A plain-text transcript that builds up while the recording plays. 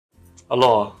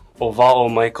Aloha, o wa'o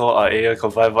Michael a ea ka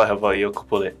Waiver Hawaii o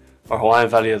Kapule, or Hawaiian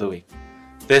Valley of the Week.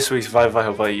 This week's Waiver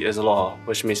Hawaii is aloha,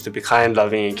 which means to be kind,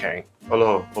 loving, and caring.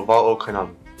 Aloha, o wa'o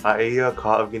Kainami. A ea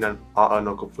ka avina a'a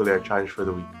no Kapule, a challenge for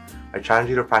the week. I challenge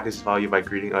you to practice value by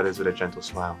greeting others with a gentle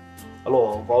smile.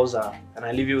 Aloha, Wauza, and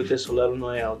I leave you with this Olelo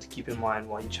Noel to keep in mind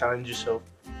while you challenge yourself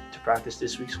to practice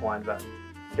this week's Hawaiian value.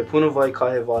 He puna wai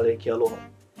kahewale aloha,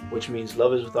 which means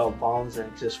love is without bounds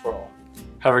and exists for all.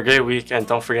 Have a great week and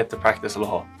don't forget to practice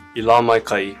aloha. Ila mai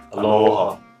kai,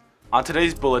 aloha. On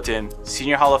today's bulletin,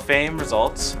 Senior Hall of Fame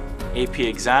results, AP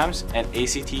exams, and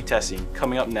ACT testing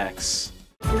coming up next.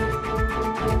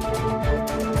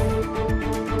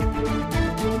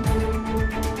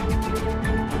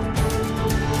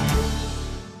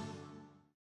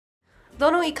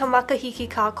 Lono I ka makahiki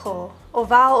kako, o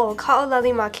wao o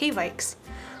kaolali ma KVIKS.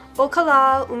 O ka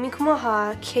la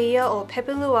umikumaha keia o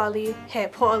pepeluali he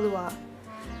po'alua.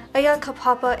 Aya ka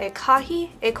papa e kahi,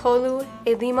 e kolu,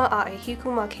 e lima a e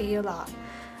hiku ma keia la.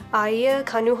 Aia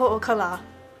ka nuho o ka la.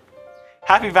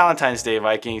 Happy Valentine's Day,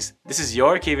 Vikings! This is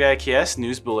your KVIKS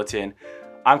News Bulletin.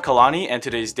 I'm Kalani and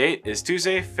today's date is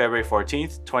Tuesday, February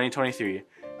 14th, 2023.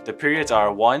 The periods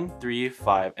are 1, 3,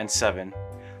 5, and 7.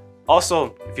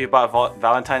 Also, if you bought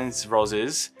Valentine's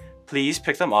roses, please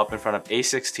pick them up in front of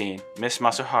A16, Miss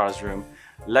Masuhara's room.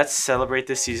 Let's celebrate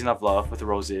this season of love with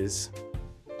roses.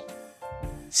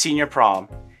 Senior Prom.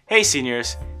 Hey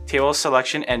seniors! Table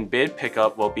selection and bid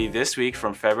pickup will be this week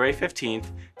from February 15th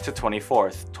to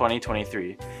 24th,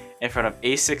 2023, in front of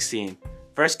A16.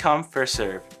 First come, first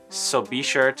serve, so be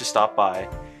sure to stop by.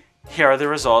 Here are the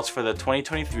results for the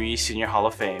 2023 Senior Hall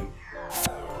of Fame.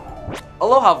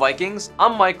 Aloha Vikings,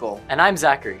 I'm Michael. And I'm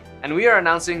Zachary. And we are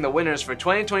announcing the winners for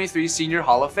 2023 Senior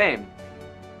Hall of Fame.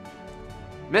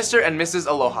 Mr. and Mrs.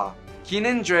 Aloha,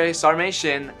 Keenan Dre Sarme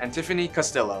Shin and Tiffany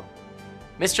Castillo.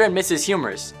 Mr. and Mrs.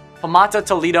 Humors, Pamata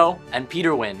Toledo and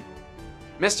Peter Wynn.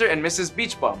 Mr. and Mrs.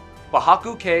 Beach Bum,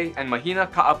 Pahaku K and Mahina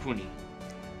Ka'apuni.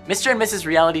 Mr. and Mrs.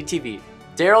 Reality TV,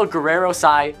 Daryl Guerrero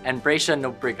Sai and Bracia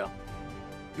Nobriga.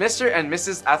 Mr. and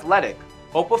Mrs. Athletic,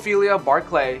 Opophilia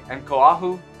Barclay and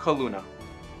Koahu Kaluna.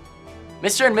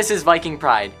 Mr. and Mrs. Viking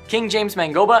Pride, King James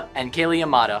Mangoba and Kaylee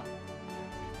Amada.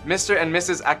 Mr. and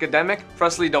Mrs. Academic,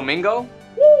 Presley Domingo.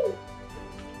 Woo!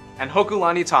 And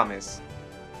Hokulani Thomas.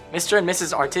 Mr. and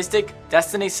Mrs. Artistic,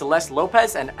 Destiny Celeste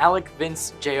Lopez and Alec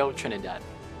Vince J.O. Trinidad.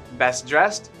 Best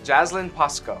Dressed, Jaslyn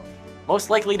Pasco. Most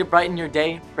likely to brighten your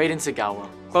day, Braden Sagawa.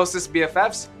 Closest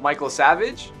BFFs, Michael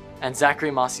Savage. And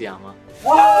Zachary Masayama.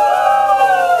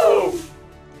 Whoa!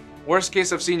 Worst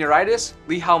case of senioritis,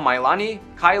 Lihau Mailani,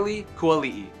 Kylie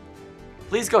Kuali'i.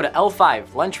 Please go to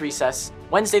L5 lunch recess,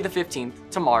 Wednesday the 15th,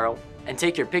 tomorrow, and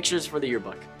take your pictures for the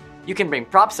yearbook. You can bring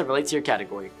props that relate to your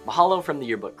category. Mahalo from the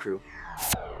yearbook crew.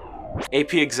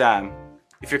 AP exam.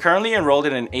 If you're currently enrolled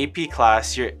in an AP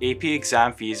class, your AP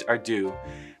exam fees are due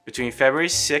between February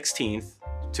 16th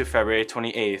to February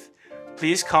 28th.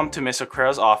 Please come to Ms.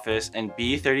 O'Carroll's office and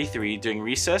B33 during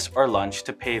recess or lunch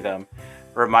to pay them.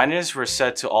 Reminders were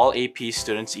set to all AP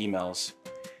students' emails.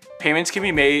 Payments can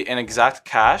be made in exact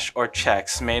cash or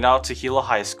checks made out to Hilo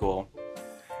High School.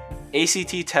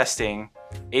 ACT testing.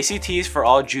 ACTs for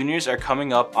all juniors are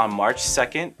coming up on March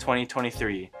 2nd,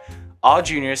 2023. All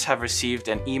juniors have received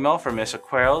an email from Ms.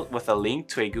 O'Carroll with a link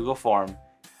to a Google form.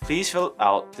 Please fill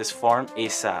out this form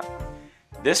ASAP.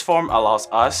 This form allows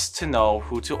us to know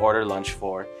who to order lunch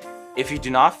for. If you do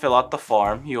not fill out the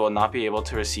form, you will not be able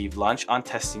to receive lunch on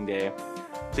testing day.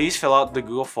 Please fill out the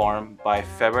Google form by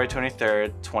February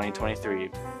 23rd, 2023.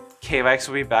 KVIKS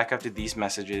will be back after these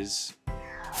messages.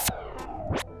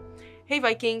 Hey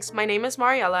Vikings, my name is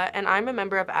Mariella and I'm a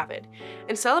member of AVID.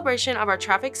 In celebration of our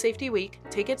Traffic Safety Week,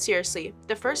 Take It Seriously,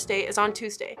 the first day is on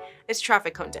Tuesday. It's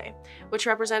Traffic Cone Day, which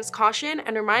represents caution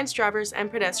and reminds drivers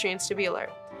and pedestrians to be alert.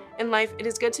 In life, it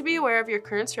is good to be aware of your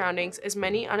current surroundings as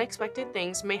many unexpected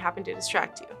things may happen to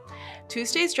distract you.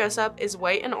 Tuesday's dress up is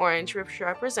white and orange, which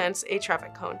represents a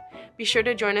traffic cone. Be sure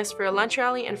to join us for a lunch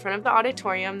rally in front of the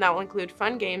auditorium that will include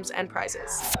fun games and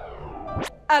prizes.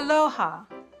 Aloha!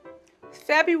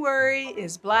 February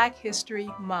is Black History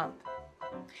Month.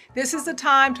 This is the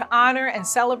time to honor and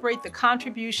celebrate the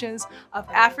contributions of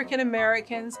African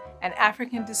Americans and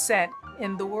African descent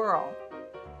in the world.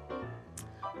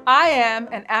 I am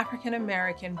an African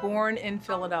American born in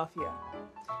Philadelphia.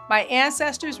 My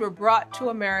ancestors were brought to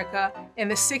America in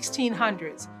the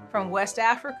 1600s from West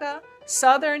Africa,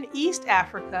 Southern East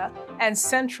Africa, and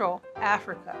Central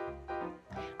Africa.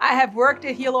 I have worked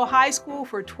at Hilo High School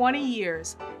for 20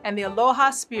 years, and the Aloha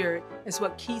spirit is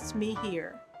what keeps me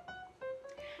here.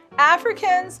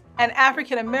 Africans and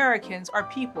African Americans are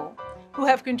people who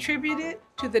have contributed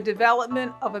to the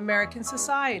development of American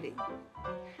society.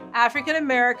 African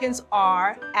Americans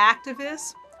are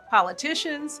activists,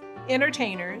 politicians,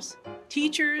 entertainers,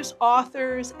 teachers,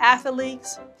 authors,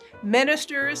 athletes,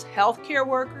 ministers, healthcare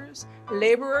workers,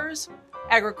 laborers,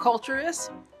 agriculturists,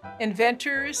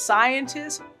 inventors,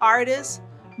 scientists, artists,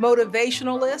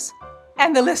 motivationalists,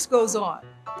 and the list goes on.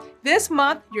 This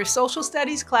month, your social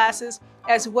studies classes,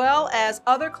 as well as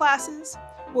other classes,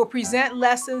 will present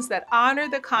lessons that honor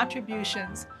the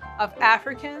contributions of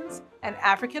Africans and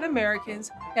African Americans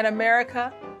in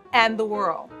America and the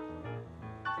world.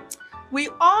 We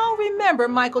all remember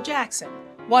Michael Jackson,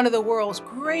 one of the world's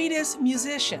greatest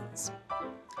musicians.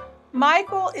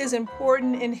 Michael is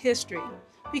important in history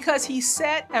because he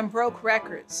set and broke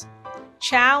records,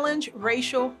 challenged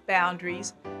racial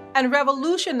boundaries, and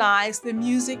revolutionized the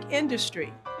music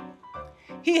industry.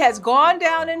 He has gone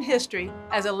down in history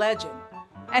as a legend,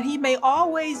 and he may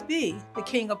always be the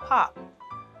king of pop.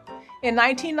 In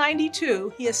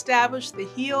 1992, he established the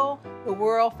Heal the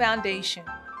World Foundation.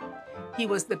 He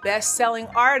was the best-selling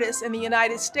artist in the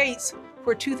United States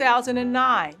for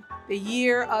 2009, the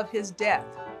year of his death.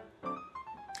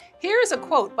 Here is a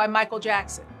quote by Michael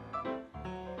Jackson.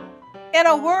 "In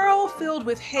a world filled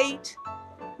with hate,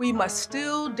 we must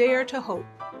still dare to hope.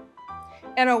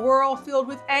 In a world filled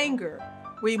with anger,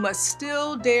 we must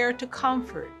still dare to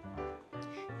comfort.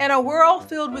 In a world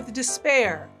filled with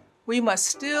despair, we must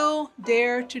still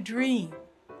dare to dream.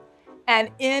 And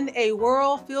in a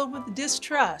world filled with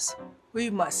distrust, we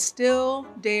must still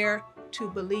dare to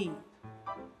believe."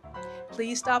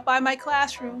 Please stop by my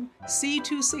classroom,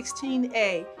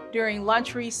 C216A, during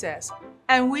lunch recess,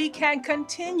 and we can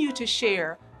continue to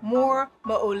share more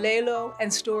mo'olelo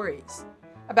and stories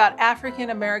about African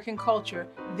American culture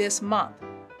this month.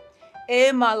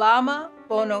 E malama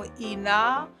bono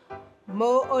ina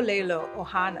mo'olelo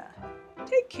ohana.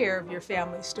 Take care of your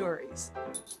family stories.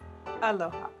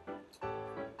 Aloha.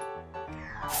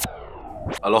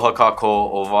 Aloha kako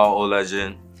o wao o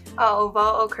legend. O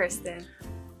wao o Kristen.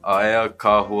 A ea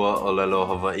ka hua o lelo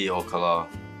Hawaii o kala.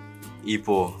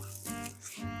 Ipo.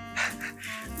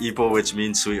 Ipo, which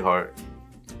means sweetheart.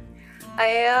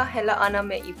 Aea hela ana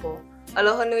me ipo.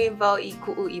 Aloha nui wao I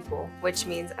ku'u ipo, which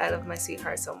means I love my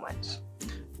sweetheart so much.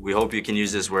 We hope you can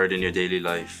use this word in your daily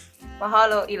life.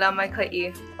 Mahalo ila mai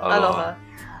ka'i. Aloha.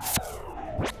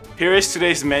 Here is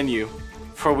today's menu.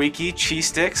 For wiki, cheese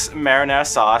sticks, marinara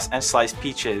sauce, and sliced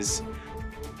peaches.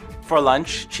 For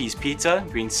lunch, cheese pizza,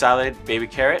 green salad, baby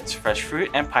carrots, fresh fruit,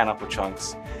 and pineapple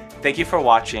chunks. Thank you for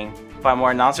watching. Find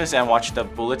more announcements and watch the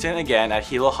bulletin again at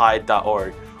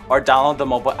hilo-waiakea.org or download the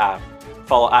mobile app.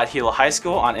 Follow at Hilo High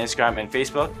School on Instagram and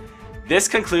Facebook. This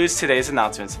concludes today's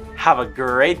announcements. Have a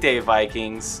great day,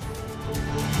 Vikings!